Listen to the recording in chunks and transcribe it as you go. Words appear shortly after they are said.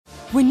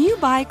When you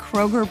buy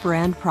Kroger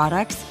brand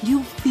products,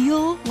 you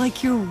feel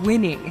like you're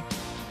winning.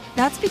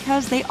 That's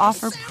because they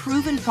offer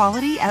proven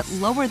quality at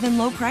lower than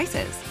low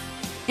prices.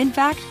 In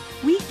fact,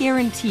 we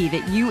guarantee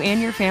that you and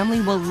your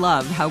family will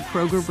love how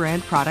Kroger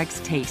brand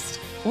products taste,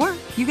 or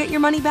you get your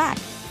money back.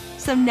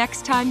 So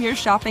next time you're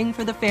shopping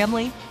for the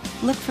family,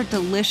 look for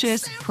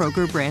delicious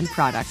Kroger brand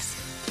products,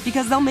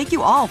 because they'll make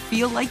you all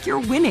feel like you're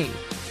winning.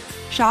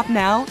 Shop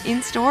now,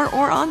 in-store,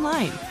 or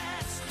online.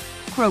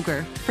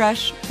 Kroger,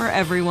 fresh for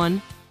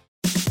everyone.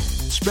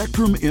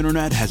 Spectrum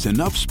Internet has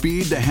enough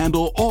speed to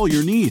handle all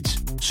your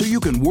needs, so you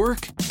can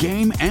work,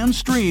 game, and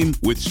stream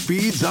with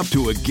speeds up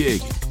to a gig.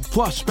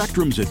 Plus,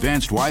 Spectrum's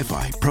advanced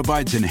Wi-Fi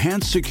provides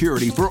enhanced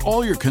security for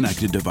all your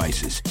connected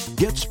devices.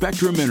 Get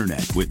Spectrum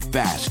Internet with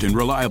fast and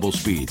reliable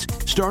speeds,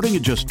 starting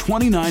at just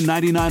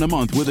 $29.99 a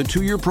month with a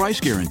 2-year price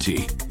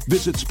guarantee.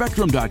 Visit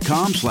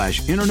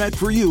spectrum.com/internet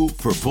for you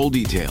for full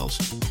details.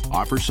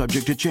 Offer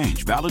subject to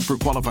change, valid for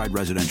qualified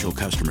residential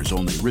customers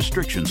only.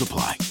 Restrictions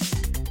apply.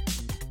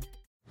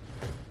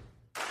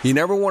 You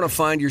never want to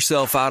find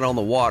yourself out on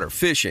the water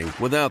fishing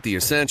without the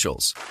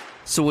essentials.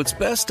 So it's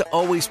best to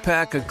always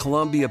pack a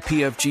Columbia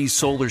PFG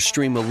Solar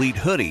Stream Elite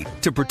hoodie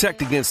to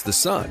protect against the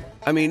sun.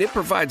 I mean, it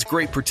provides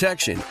great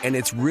protection, and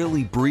it's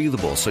really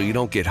breathable so you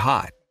don't get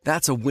hot.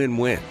 That's a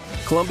win-win.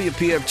 Columbia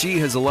PFG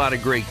has a lot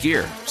of great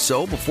gear.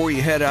 So before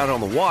you head out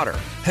on the water,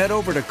 head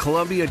over to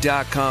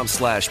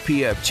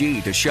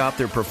Columbia.com/PFG to shop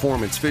their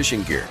performance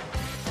fishing gear.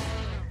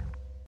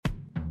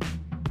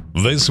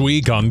 This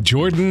week on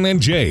Jordan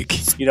and Jake.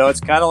 You know, it's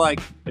kind of like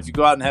if you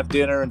go out and have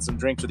dinner and some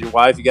drinks with your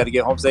wife, you got to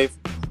get home safe.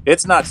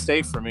 It's not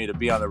safe for me to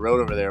be on the road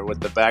over there with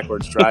the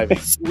backwards driving.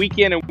 Week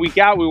in and week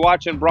out, we're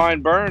watching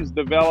Brian Burns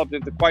develop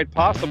into quite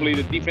possibly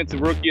the Defensive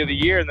Rookie of the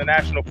Year in the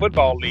National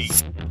Football League.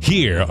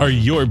 Here are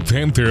your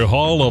Panther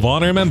Hall of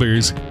Honor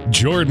members,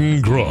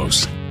 Jordan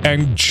Gross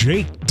and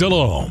Jake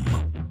Delhomme.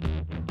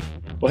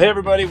 Well, hey,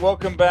 everybody.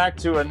 Welcome back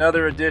to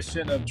another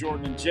edition of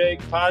Jordan and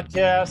Jake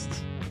podcast.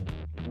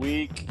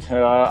 Week,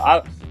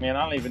 I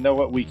don't even know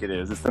what week it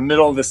is. It's the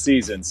middle of the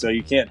season, so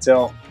you can't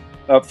tell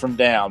up from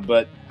down.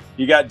 But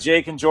you got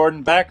Jake and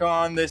Jordan back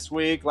on this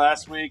week.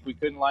 Last week, we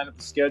couldn't line up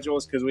the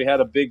schedules because we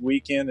had a big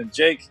weekend. And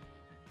Jake,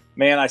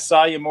 man, I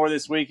saw you more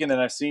this weekend than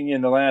I've seen you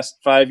in the last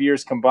 5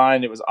 years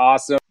combined. It was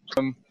awesome.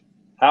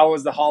 How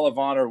was the Hall of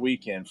Honor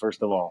weekend,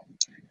 first of all?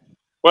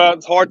 Well,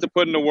 it's hard to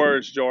put into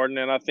words, Jordan,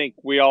 and I think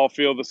we all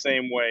feel the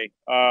same way.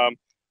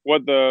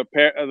 What the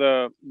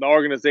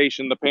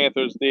organization, the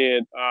Panthers,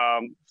 did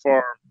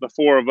for the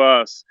four of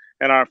us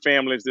and our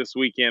families this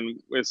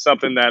weekend is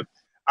something that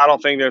I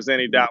don't think there's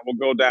any doubt will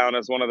go down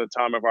as one of the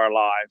time of our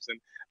lives.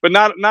 But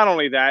not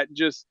only that,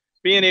 just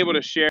being able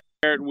to share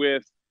it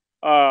with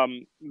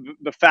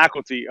the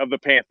faculty of the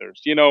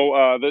Panthers. You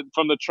know,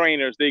 from the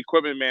trainers, the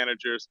equipment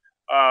managers,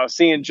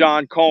 seeing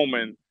John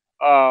Coleman,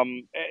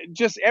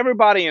 just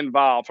everybody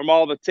involved, from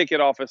all the ticket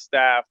office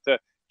staff to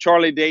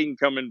Charlie Dayton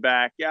coming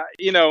back. Yeah,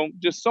 you know,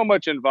 just so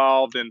much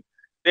involved. And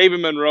David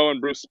Monroe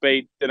and Bruce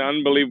Spate did an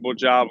unbelievable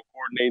job of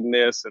coordinating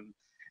this. And,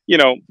 you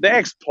know, the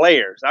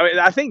ex-players. I mean,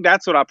 I think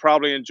that's what I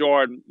probably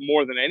enjoyed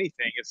more than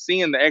anything is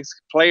seeing the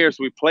ex-players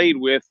we played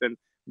with, and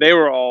they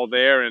were all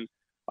there. And,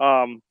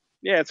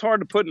 yeah, it's hard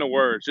to put into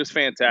words. Just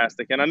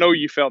fantastic. And I know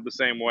you felt the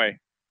same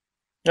way.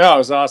 Yeah, it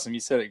was awesome. You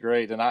said it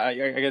great. And I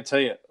got to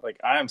tell you, like,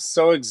 I am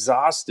so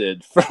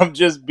exhausted from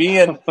just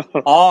being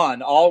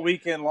on all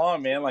weekend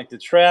long, man. Like, the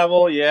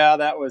travel, yeah,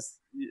 that was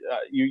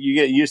you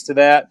get used to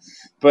that.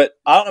 But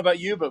I don't know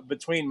about you, but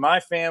between my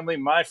family,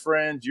 my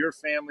friends, your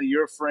family,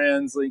 your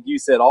friends, like you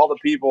said, all the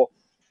people,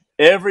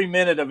 every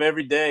minute of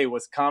every day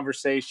was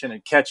conversation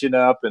and catching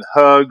up and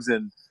hugs.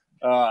 And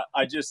I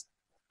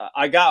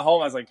got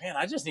home, I was like, man,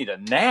 I just need a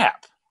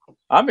nap.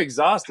 I'm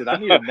exhausted. I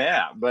need a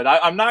nap, but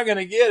I'm not going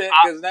to get it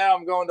because now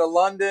I'm going to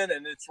London,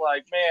 and it's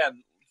like,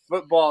 man,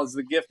 football is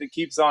the gift that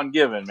keeps on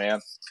giving, man.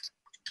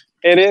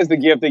 It is the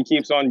gift that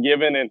keeps on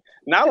giving. And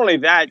not only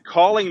that,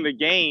 calling the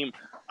game,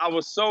 I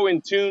was so in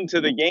tune to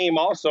the game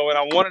also, and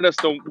I wanted us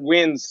to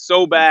win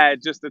so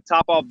bad just to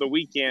top off the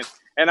weekend.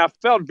 And I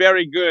felt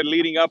very good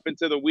leading up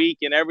into the week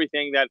and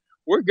everything that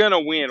we're going to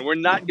win. We're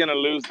not going to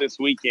lose this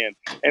weekend.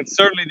 And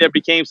certainly there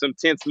became some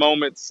tense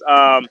moments.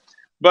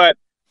 But,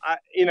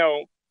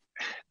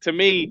 to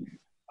me,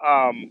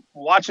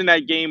 watching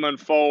that game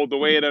unfold, the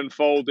way it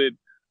unfolded,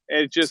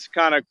 it just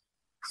kind of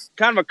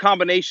a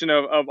combination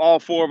of all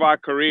four of our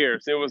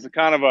careers. It was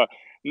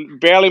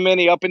barely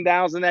many up and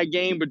downs in that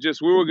game, but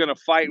just we were going to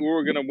fight, we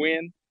were going to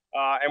win,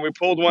 and we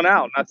pulled one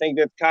out. And I think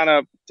that kind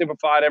of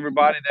typified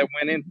everybody that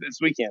went in this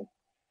weekend.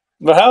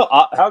 But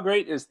how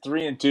great is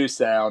 3-2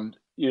 sound?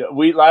 You know,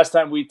 last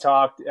time we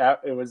talked,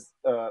 it was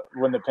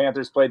when the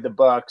Panthers played the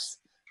Bucs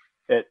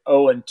at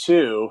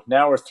 0-2.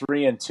 Now we're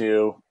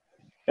 3-2.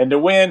 And to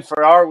win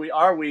for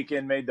our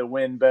weekend made the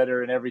win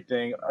better and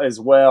everything as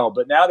well.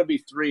 But now to be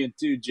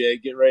 3-2, Jay,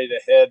 get ready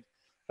to head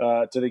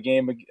to the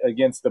game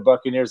against the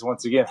Buccaneers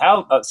once again.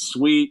 How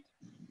sweet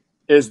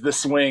is the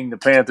swing the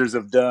Panthers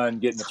have done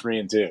getting to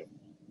 3-2?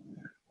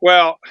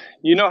 Well,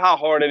 you know how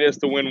hard it is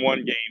to win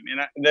one game,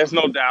 and there's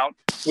no doubt.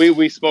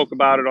 We spoke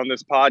about it on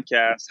this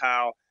podcast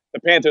how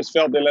the Panthers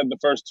felt they let the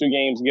first two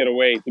games get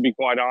away. To be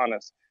quite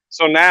honest,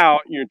 so now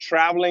you're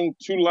traveling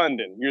to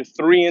London. You're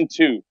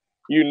 3-2.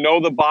 You know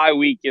the bye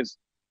week is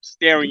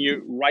staring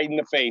you right in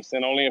the face.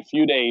 In only a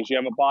few days, you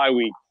have a bye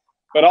week,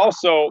 but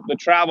also the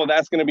travel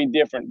that's going to be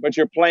different. But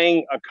you're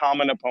playing a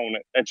common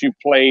opponent that you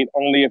played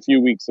only a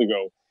few weeks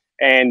ago,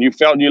 and you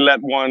felt you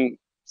let one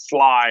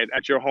slide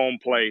at your home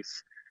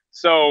place.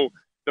 So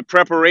the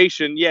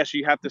preparation, yes,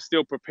 you have to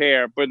still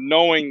prepare, but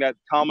knowing that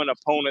common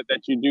opponent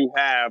that you do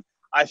have,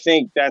 I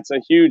think that's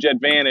a huge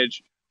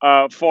advantage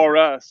for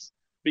us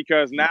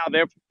because now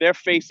they're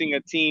facing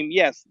a team.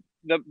 Yes,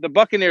 the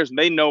Buccaneers,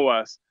 they know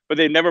us, but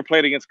they never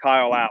played against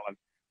Kyle Allen.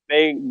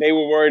 They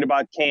were worried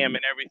about Cam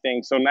and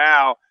everything. So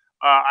now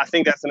I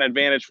think that's an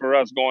advantage for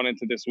us going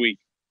into this week.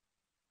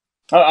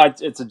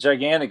 It's a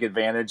gigantic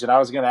advantage, and I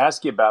was going to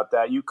ask you about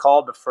that. You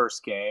called the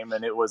first game,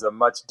 and it was a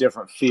much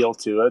different feel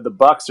to it. The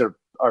Bucs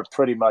are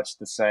pretty much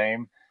the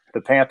same. The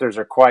Panthers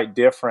are quite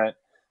different.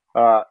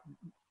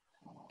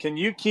 Can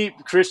you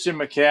keep Christian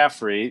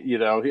McCaffrey? You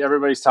know,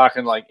 everybody's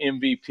talking like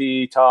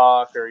MVP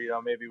talk, or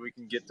maybe we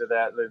can get to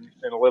that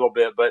in a little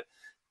bit. But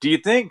do you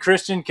think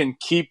Christian can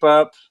keep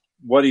up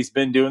what he's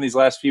been doing these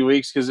last few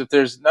weeks? Because if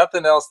there's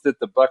nothing else that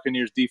the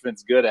Buccaneers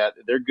defense is good at,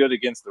 they're good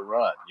against the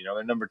run.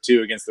 They're number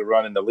 2 against the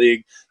run in the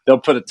league. They'll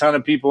put a ton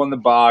of people in the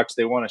box.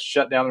 They want to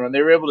shut down the run.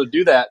 They were able to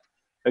do that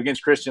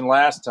against Christian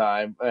last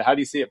time. How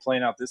do you see it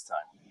playing out this time?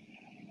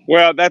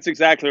 Well, that's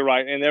exactly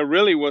right. And there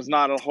really was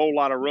not a whole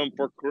lot of room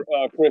for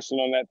Christian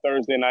on that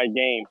Thursday night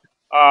game.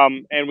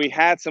 And we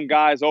had some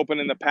guys open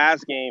in the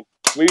pass game.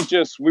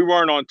 We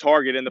weren't on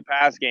target in the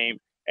pass game.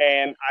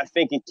 And I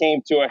think it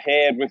came to a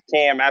head with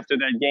Cam after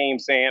that game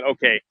saying,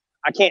 okay,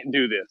 I can't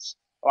do this.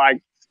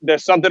 Like,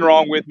 there's something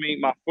wrong with me.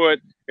 My foot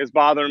is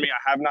bothering me.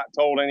 I have not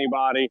told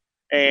anybody.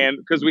 And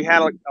because we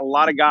had a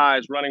lot of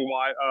guys running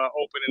wide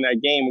open in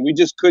that game, and we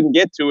just couldn't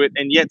get to it.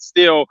 And yet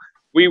still,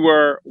 we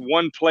were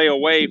one play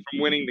away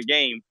from winning the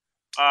game.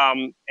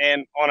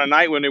 And on a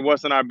night when it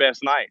wasn't our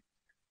best night.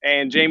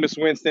 And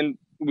Jameis Winston,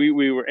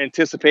 we were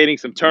anticipating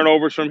some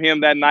turnovers from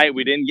him that night.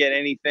 We didn't get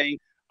anything.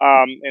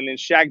 And then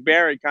Shaq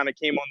Barrett kind of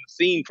came on the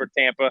scene for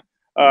Tampa,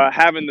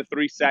 having the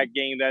 3-sack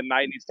game that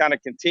night, and he's kind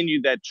of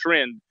continued that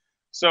trend.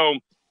 So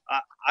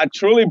I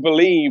truly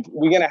believe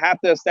we're going to have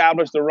to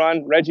establish the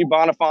run. Reggie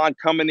Bonifant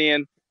coming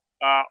in,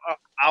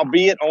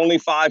 albeit only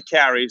 5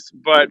 carries,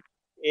 but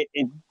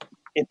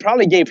it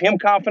probably gave him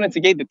confidence.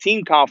 It gave the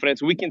team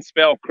confidence. We can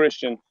spell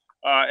Christian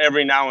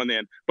every now and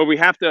then, but we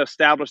have to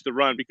establish the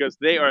run because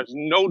there is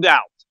no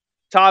doubt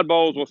Todd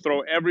Bowles will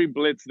throw every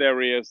blitz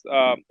there is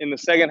in the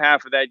second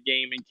half of that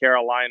game in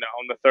Carolina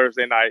on the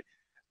Thursday night.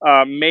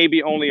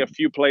 Maybe only a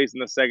few plays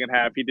in the second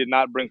half. He did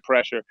not bring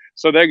pressure.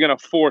 So they're going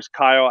to force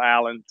Kyle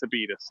Allen to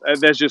beat us.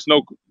 There's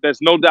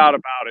no doubt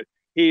about it.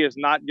 He is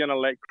not going to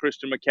let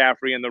Christian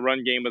McCaffrey in the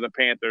run game of the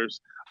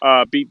Panthers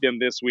beat them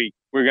this week.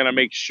 We're going to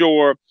make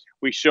sure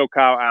we show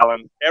Kyle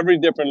Allen every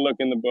different look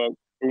in the book.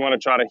 We want to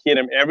try to hit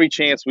him every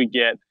chance we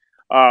get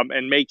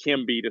and make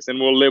him beat us. And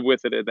we'll live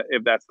with it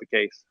if that's the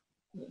case.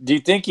 Do you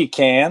think he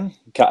can?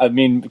 I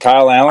mean,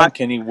 Kyle Allen,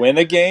 can he win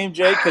a game,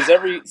 Jake? Because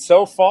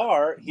so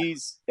far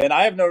and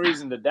I have no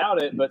reason to doubt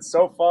it, but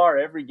so far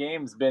every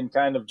game's been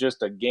kind of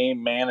just a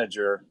game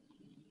manager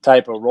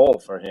type of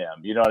role for him.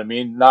 You know what I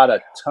mean? Not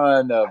a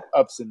ton of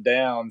ups and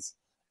downs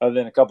other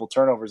than a couple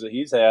turnovers that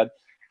he's had.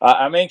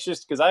 I'm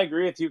anxious because I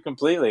agree with you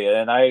completely,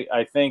 and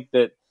I think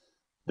that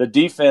the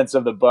defense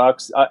of the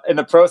Bucs in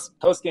the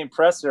post-game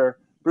presser,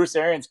 Bruce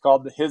Arians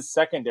called his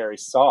secondary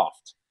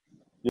soft.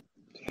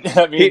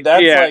 I mean,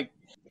 that's like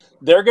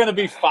they're going to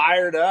be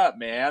fired up,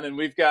 man. And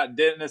we've got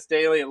Dennis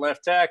Daly at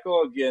left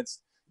tackle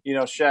against,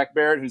 Shaq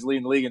Barrett, who's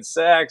leading the league in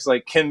sacks.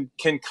 Like, can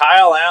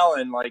Kyle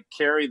Allen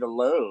carry the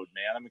load,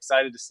 man? I'm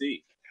excited to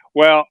see.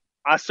 Well,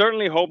 I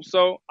certainly hope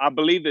so. I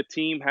believe the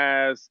team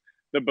has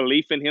the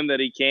belief in him that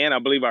he can. I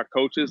believe our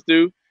coaches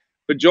do.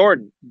 But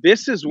Jordan,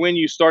 this is when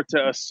you start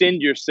to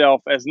ascend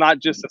yourself as not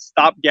just a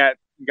stopgap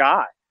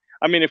guy.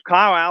 I mean, if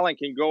Kyle Allen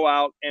can go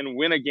out and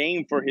win a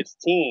game for his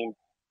team,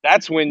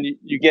 that's when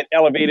you get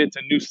elevated to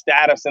new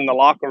status in the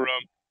locker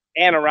room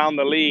and around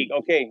the league.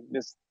 Okay,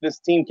 this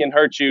team can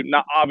hurt you,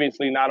 not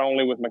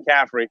only with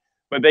McCaffrey,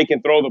 but they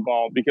can throw the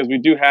ball because we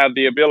do have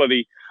the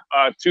ability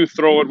to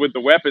throw it with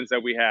the weapons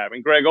that we have.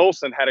 And Greg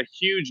Olsen had a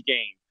huge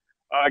game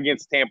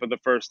against Tampa the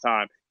first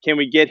time. Can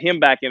we get him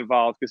back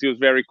involved because he was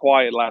very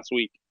quiet last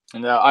week?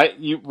 No,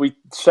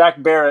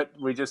 Shaq Barrett,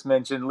 we just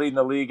mentioned, leading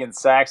the league in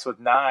sacks with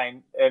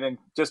 9. And in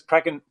just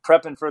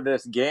prepping for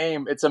this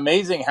game, it's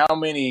amazing how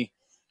many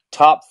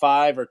top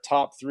 5 or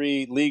top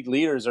 3 league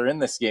leaders are in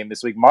this game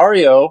this week.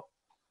 Mario,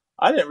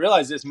 I didn't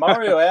realize this.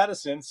 Mario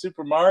Addison,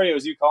 Super Mario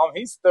as you call him,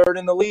 he's 3rd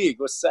in the league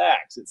with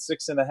sacks at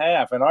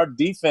 6.5. And our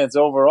defense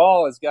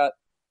overall has got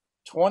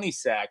 20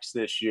 sacks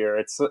this year.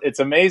 It's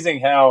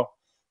amazing how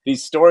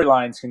these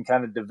storylines can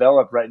kind of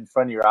develop right in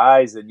front of your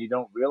eyes and you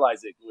don't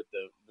realize it with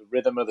the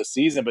rhythm of the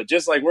season. But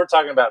just like we're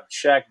talking about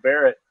Shaq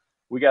Barrett,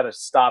 we got to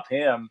stop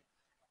him.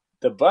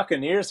 the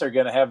Buccaneers are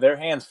going to have their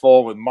hands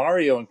full with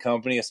Mario and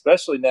company,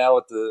 especially now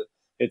with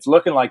it's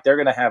looking like they're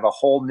going to have a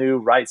whole new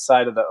right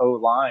side of the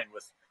O-line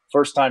with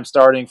first time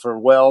starting for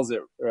Wells at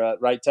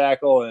right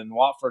tackle and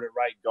Watford at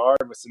right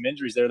guard with some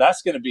injuries there.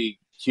 That's going to be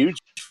huge.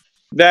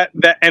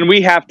 And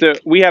we have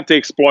to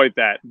exploit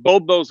that.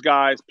 Both those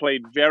guys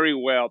played very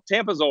well.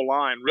 Tampa's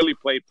O-line really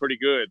played pretty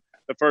good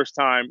the first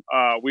time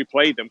we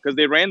played them because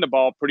they ran the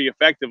ball pretty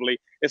effectively,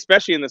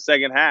 especially in the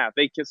second half.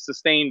 They could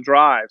sustain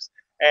drives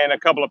and a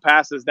couple of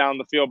passes down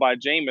the field by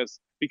Jameis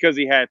because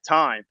he had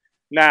time.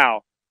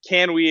 Now,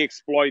 can we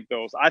exploit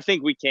those? I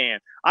think we can.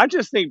 I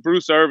just think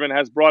Bruce Irvin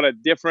has brought a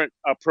different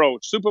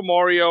approach. Super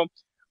Mario,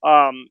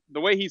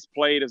 the way he's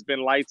played has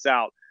been lights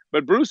out.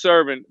 But Bruce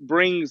Irvin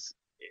brings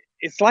 –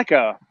 it's like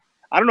I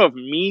don't know if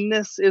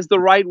meanness is the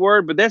right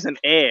word, but there's an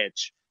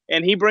edge.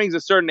 And he brings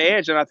a certain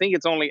edge, and I think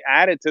it's only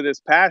added to this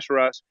pass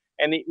rush.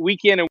 And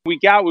week in and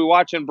week out, we're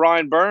watching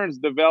Brian Burns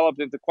develop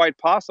into quite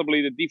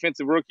possibly the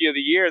defensive rookie of the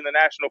year in the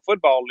National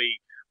Football League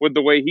with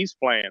the way he's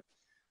playing.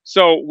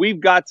 So we've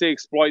got to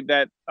exploit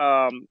that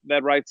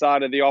right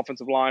side of the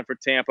offensive line for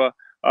Tampa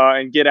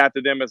and get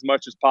after them as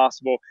much as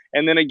possible.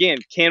 And then again,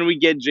 can we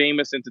get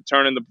Jameis into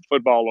turning the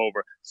football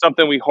over?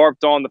 Something we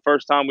harped on the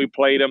first time we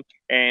played him,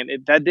 and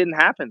that didn't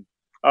happen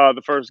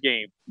the first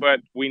game. But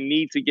we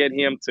need to get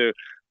him to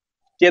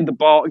get the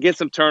ball, get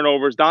some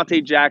turnovers. Dante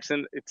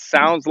Jackson, it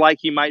sounds like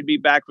he might be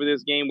back for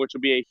this game, which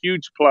will be a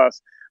huge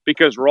plus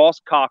because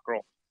Ross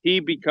Cockrell, he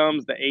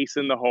becomes the ace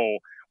in the hole.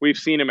 We've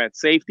seen him at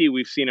safety.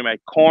 We've seen him at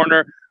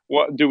corner.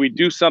 Do we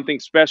do something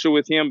special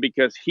with him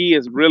because he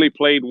has really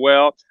played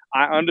well?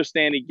 I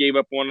understand he gave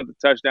up one of the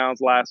touchdowns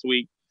last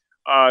week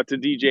to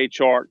DJ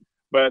Chark,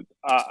 but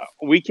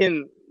we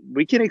can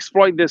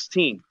exploit this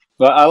team.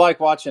 But I like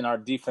watching our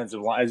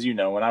defensive line. As you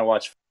know, when I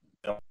watch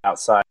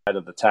outside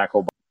of the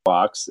tackle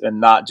box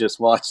and not just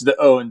watch the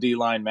O and D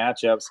line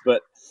matchups,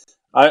 but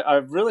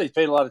I've really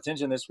paid a lot of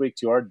attention this week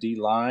to our D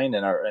line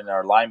and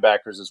our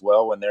linebackers as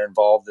well when they're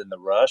involved in the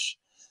rush.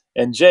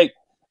 And Jake,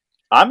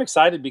 I'm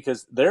excited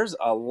because there's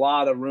a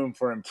lot of room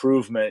for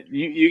improvement.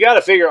 You got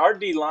to figure our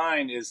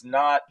D-line is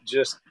not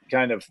just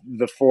kind of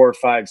the 4 or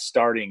 5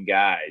 starting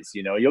guys.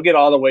 You know, you'll get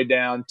all the way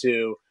down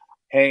to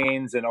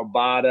Haynes and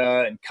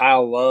Obata and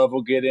Kyle Love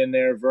will get in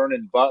there,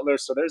 Vernon Butler.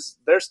 So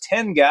there's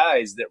 10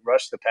 guys that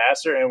rush the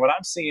passer. And what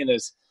I'm seeing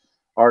is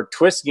our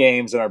twist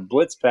games and our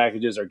blitz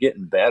packages are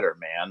getting better,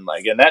 man.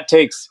 And that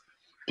takes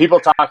 –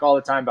 people talk all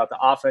the time about the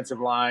offensive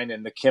line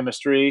and the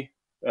chemistry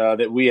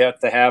that we have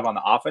to have on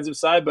the offensive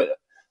side, but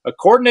a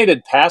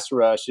coordinated pass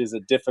rush is a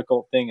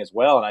difficult thing as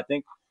well. And I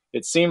think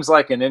it seems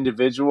like an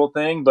individual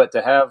thing, but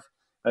to have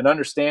an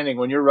understanding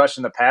when you're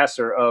rushing the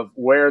passer of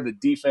where the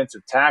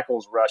defensive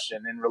tackle's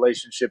rushing in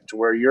relationship to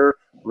where you're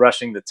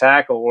rushing the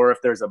tackle, or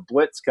if there's a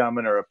blitz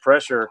coming or a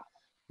pressure,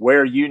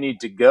 where you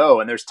need to go.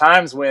 And there's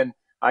times when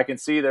I can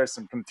see there's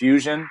some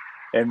confusion,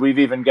 and we've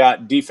even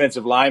got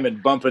defensive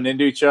linemen bumping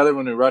into each other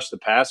when we rush the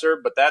passer,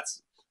 but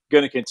that's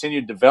going to continue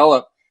to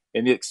develop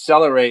and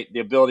accelerate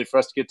the ability for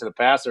us to get to the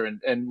passer.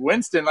 And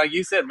Winston, like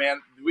you said, man,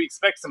 we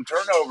expect some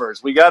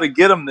turnovers. We got to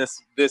get him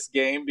this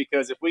game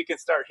because if we can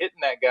start hitting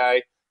that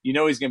guy, you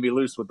know he's going to be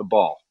loose with the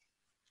ball.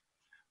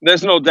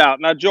 There's no doubt.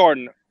 Now,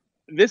 Jordan,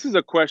 this is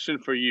a question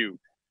for you.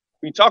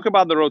 We talk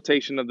about the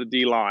rotation of the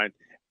D-line,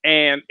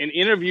 and in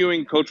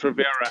interviewing Coach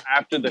Rivera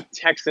after the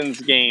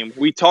Texans game,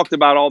 we talked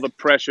about all the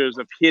pressures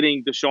of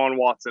hitting Deshaun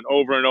Watson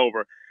over and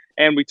over,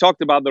 and we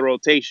talked about the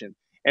rotation.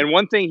 And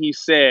one thing he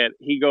said,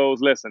 he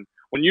goes, listen,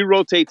 when you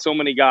rotate so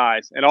many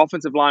guys, an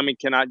offensive lineman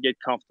cannot get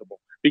comfortable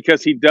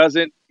because he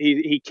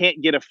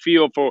can't get a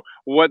feel for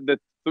what the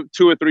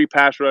 2 or 3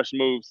 pass rush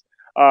moves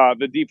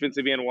the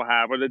defensive end will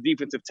have or the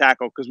defensive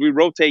tackle because we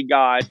rotate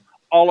guys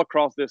all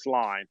across this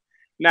line.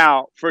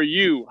 Now, for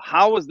you,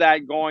 how is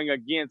that going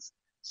against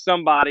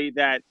somebody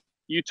that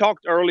you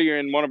talked earlier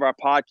in one of our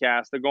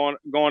podcasts, they're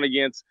going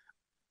against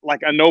like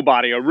a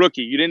nobody, a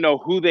rookie. You didn't know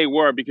who they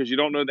were because you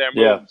don't know their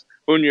moves. Yeah.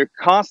 But when you're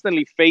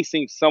constantly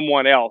facing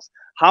someone else,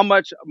 how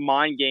much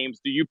mind games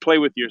do you play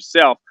with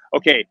yourself?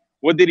 Okay,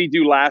 what did he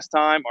do last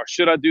time? Or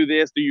should I do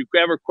this? Do you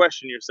ever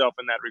question yourself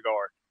in that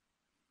regard?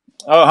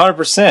 Oh,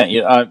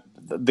 100%.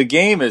 The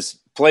game is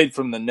played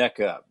from the neck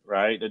up,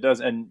 right? It does,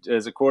 and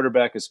as a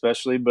quarterback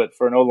especially, but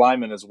for an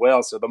O-lineman as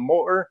well. So the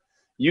more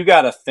you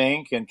got to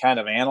think and kind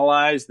of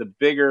analyze, the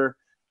bigger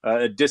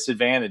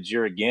disadvantage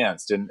you're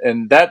against.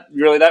 And that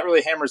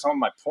really hammers home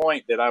my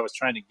point that I was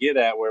trying to get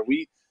at, where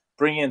we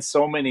bring in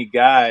so many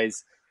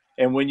guys,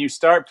 and when you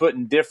start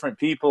putting different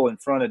people in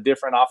front of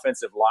different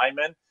offensive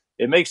linemen,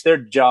 it makes their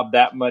job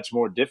that much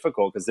more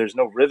difficult because there's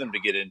no rhythm to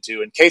get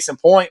into. And case in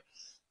point,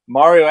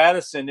 Mario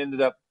Addison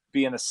ended up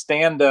being a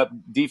stand-up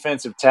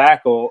defensive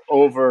tackle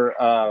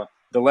over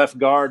the left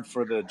guard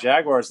for the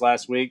Jaguars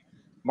last week.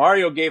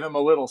 Mario gave him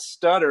a little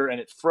stutter, and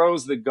it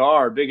froze the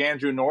guard. Big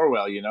Andrew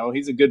Norwell,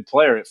 he's a good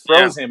player. It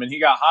froze him, and he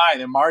got high.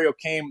 And then Mario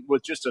came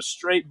with just a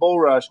straight bull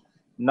rush,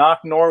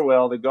 knocked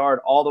Norwell, the guard,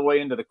 all the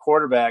way into the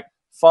quarterback,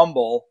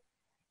 fumble,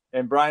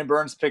 and Brian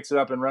Burns picks it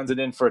up and runs it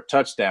in for a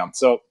touchdown.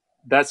 So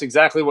that's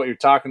exactly what you're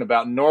talking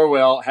about.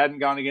 Norwell hadn't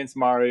gone against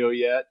Mario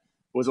yet.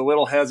 was a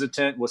little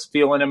hesitant, was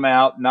feeling him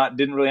out,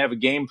 didn't really have a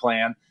game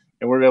plan,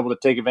 and we were able to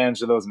take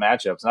advantage of those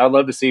matchups. And I'd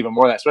love to see even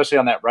more of that, especially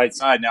on that right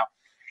side. Now,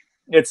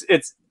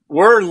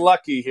 we're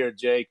lucky here,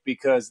 Jake,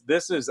 because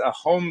this is a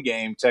home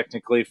game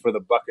technically for the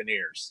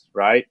Buccaneers,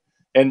 right?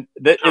 And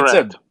it's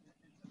a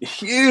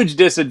huge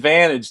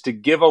disadvantage to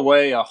give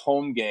away a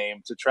home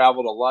game to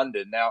travel to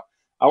London. Now,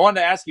 I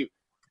wanted to ask you,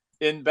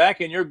 back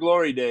in your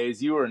glory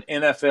days, you were an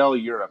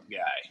NFL Europe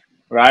guy,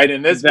 right?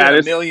 And it's been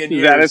a million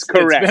years. That is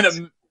correct.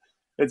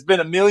 It's been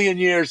a million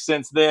years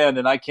since then,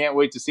 and I can't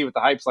wait to see what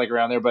the hype's like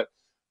around there. But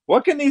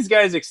what can these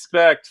guys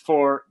expect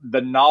for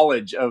the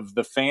knowledge of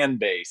the fan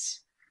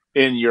base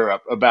in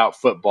Europe about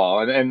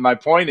football? And my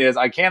point is,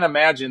 I can't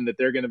imagine that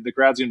the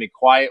crowd's going to be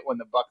quiet when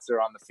the Bucs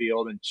are on the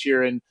field and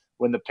cheering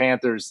when the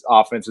Panthers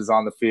offense is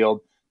on the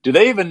field. Do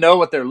they even know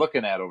what they're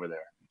looking at over there?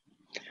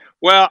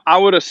 Well, I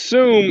would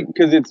assume,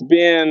 because it's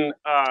been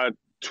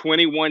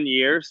 21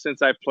 years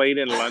since I played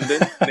in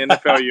London in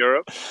NFL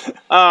Europe,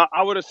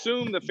 I would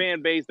assume the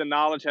fan base, the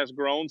knowledge has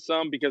grown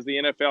some because the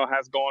NFL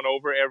has gone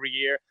over every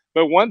year.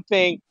 But one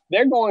thing,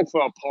 they're going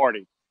for a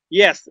party.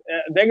 Yes,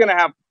 they're going to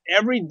have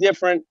every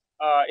different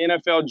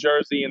NFL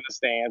jersey in the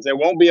stands. There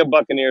won't be a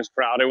Buccaneers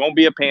crowd. There won't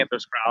be a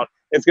Panthers crowd.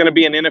 It's going to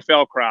be an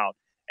NFL crowd.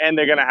 And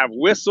they're going to have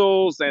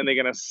whistles, and they're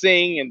going to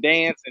sing and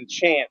dance and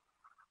chant.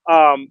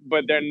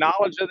 But their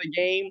knowledge of the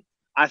game,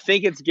 I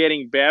think it's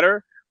getting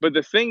better. But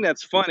the thing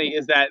that's funny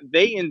is that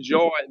they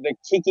enjoy the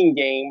kicking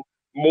game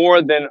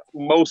more than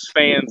most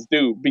fans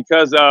do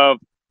because of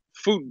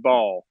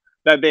football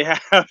that they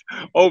have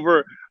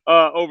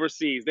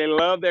overseas. They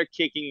love their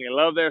kicking. They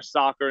love their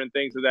soccer and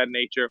things of that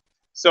nature.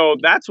 So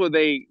that's what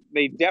they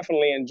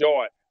definitely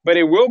enjoy. But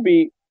it will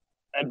be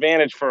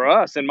advantage for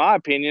us, in my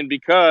opinion,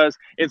 because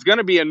it's going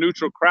to be a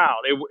neutral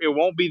crowd. It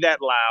won't be that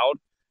loud,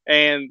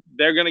 and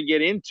they're going to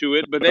get into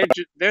it. But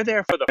they're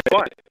there for the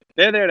fun.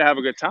 They're there to have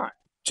a good time.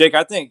 Jake,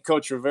 I think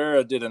Coach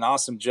Rivera did an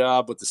awesome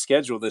job with the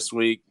schedule this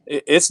week.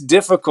 It's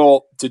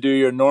difficult to do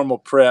your normal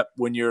prep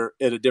when you're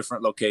at a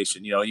different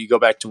location. You know, you go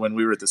back to when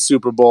we were at the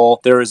Super Bowl.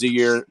 There was a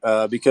year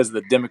because of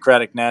the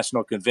Democratic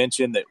National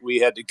Convention that we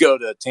had to go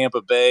to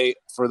Tampa Bay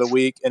for the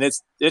week. And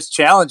it's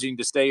challenging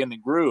to stay in the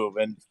groove.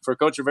 And for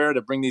Coach Rivera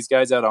to bring these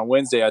guys out on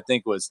Wednesday, I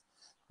think was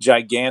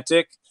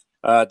gigantic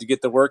to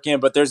get the work in.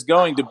 But there's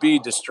going to be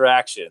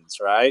distractions,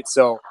 right?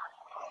 So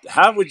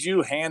how would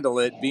you handle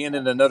it being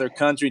in another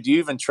country? Do you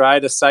even try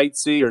to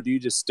sightsee, or do you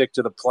just stick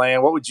to the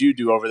plan? What would you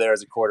do over there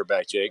as a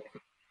quarterback, Jake?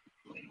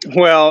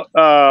 Well,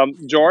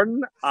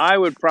 Jordan, I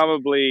would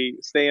probably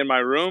stay in my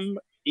room,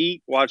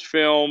 eat, watch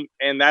film,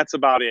 and that's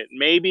about it.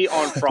 Maybe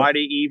on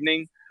Friday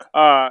evening,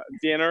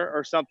 dinner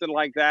or something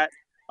like that.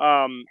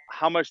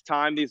 How much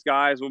time these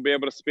guys will be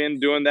able to spend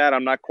doing that,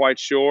 I'm not quite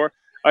sure.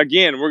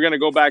 Again, we're going to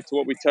go back to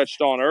what we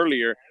touched on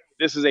earlier.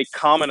 This is a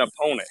common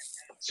opponent.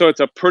 So it's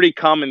a pretty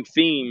common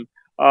theme.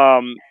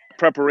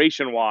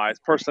 Preparation-wise,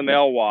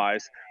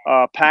 personnel-wise,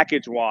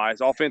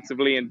 package-wise,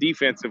 offensively and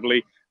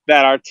defensively,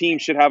 that our team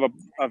should have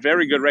a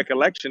very good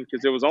recollection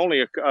because it was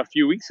only a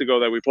few weeks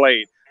ago that we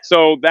played.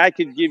 So that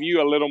could give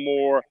you a little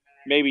more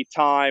maybe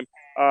time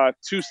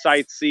to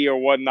sightsee or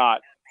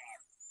whatnot.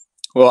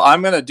 Well,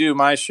 I'm going to do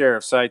my share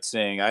of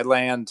sightseeing. I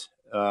land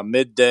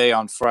midday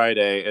on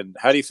Friday. And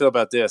how do you feel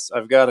about this?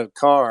 I've got a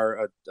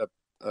car,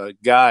 a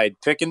guide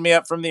picking me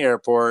up from the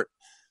airport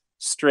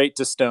straight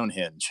to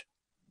Stonehenge.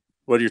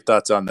 What are your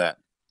thoughts on that?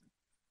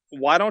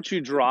 Why don't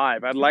you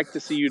drive? I'd like to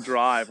see you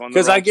drive.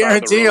 Because I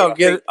guarantee I'll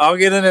get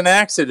in an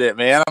accident,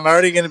 man. I'm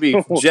already going to be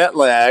jet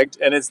lagged,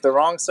 and it's the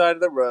wrong side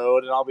of the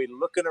road, and I'll be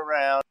looking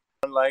around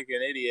like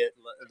an idiot,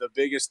 the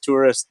biggest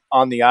tourist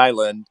on the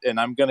island, and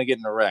I'm going to get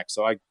in a wreck.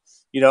 So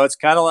it's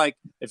kind of like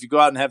if you go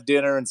out and have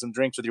dinner and some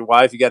drinks with your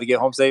wife, you got to get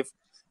home safe.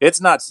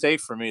 It's not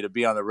safe for me to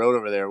be on the road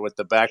over there with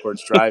the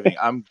backwards driving.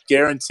 I'm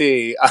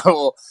guarantee I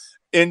will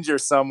injure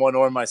someone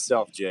or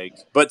myself, Jake.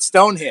 But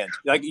Stonehenge,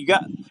 I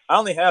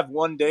only have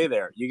one day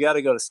there. You got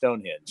to go to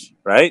Stonehenge,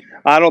 right?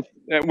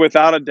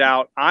 Without a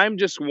doubt. I'm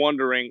just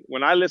wondering,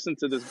 when I listen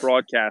to this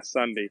broadcast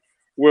Sunday,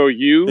 will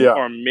you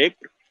or Mick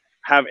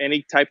have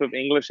any type of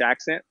English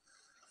accent?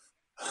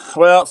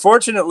 Well,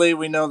 fortunately,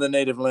 we know the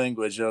native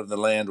language of the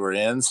land we're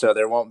in, so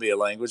there won't be a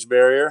language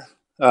barrier.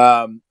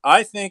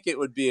 I think it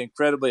would be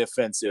incredibly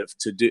offensive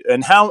to do,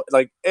 and how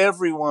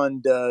everyone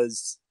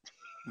does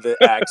the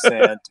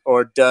accent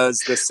or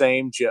does the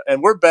same joke,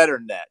 and we're better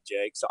than that,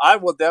 Jake. So I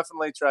will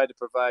definitely try to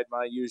provide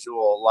my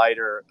usual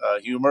lighter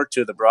humor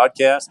to the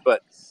broadcast.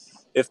 But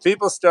if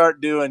people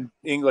start doing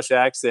English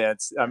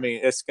accents, I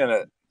mean,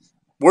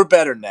 we're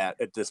better than that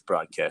at this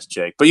broadcast,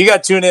 Jake. But you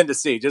got to tune in to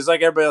see, just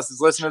like everybody else is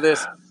listening to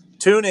this.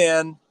 Tune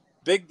in,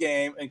 big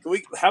game, and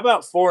how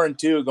about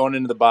 4-2 going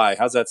into the bye?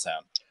 How's that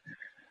sound?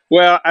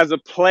 Well, as a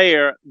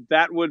player,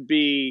 that would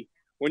be.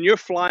 When you're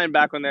flying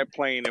back on that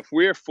plane, if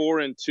we're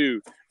 4-2,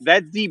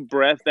 that deep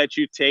breath that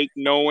you take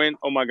knowing,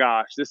 oh my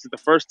gosh, this is the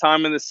first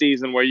time in the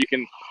season where you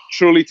can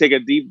truly take a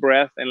deep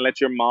breath and let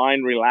your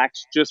mind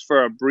relax just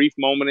for a brief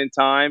moment in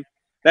time,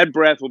 that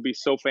breath will be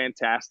so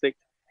fantastic.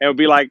 It will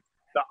be like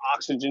the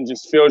oxygen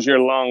just fills your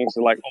lungs.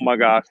 Like, oh my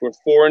gosh, we're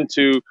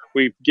 4-2.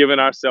 We've given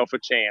ourselves a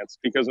chance,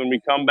 because when we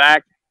come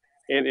back,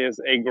 it is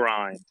a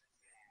grind.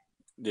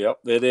 Yep,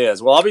 it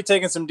is. Well, I'll be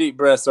taking some deep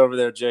breaths over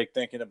there, Jake,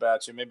 thinking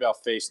about you. Maybe I'll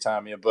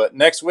FaceTime you. But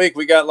next week,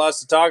 we got lots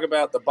to talk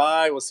about. The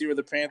bye. We'll see where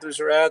the Panthers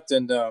are at.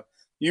 And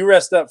you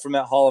rest up from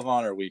that Hall of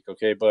Honor week,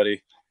 okay,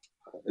 buddy?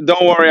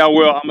 Don't worry, I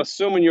will. I'm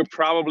assuming you're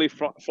probably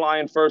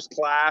flying first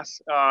class,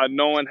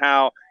 knowing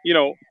how,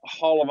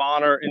 Hall of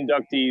Honor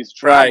inductees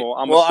travel.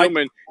 Right. I'm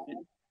assuming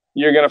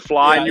you're going to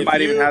fly, and you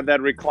might even have that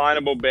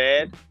reclinable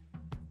bed.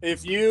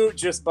 If you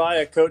just buy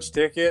a coach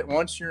ticket,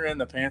 once you're in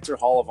the Panther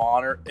Hall of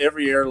Honor,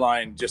 every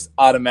airline just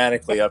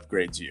automatically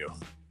upgrades you.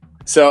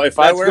 So if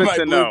I wear my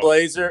blue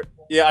blazer,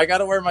 I got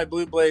to wear my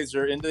blue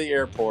blazer into the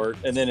airport,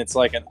 and then it's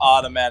like an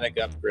automatic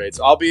upgrade.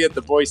 So I'll be at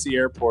the Boise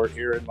airport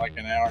here in like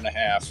an hour and a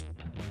half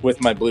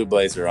with my blue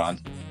blazer on.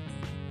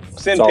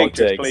 Send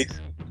pictures, please.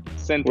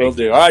 Send pictures. Will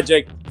do. All right,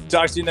 Jake.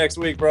 Talk to you next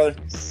week, brother.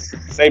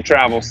 Safe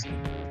travels.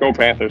 Go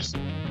Panthers.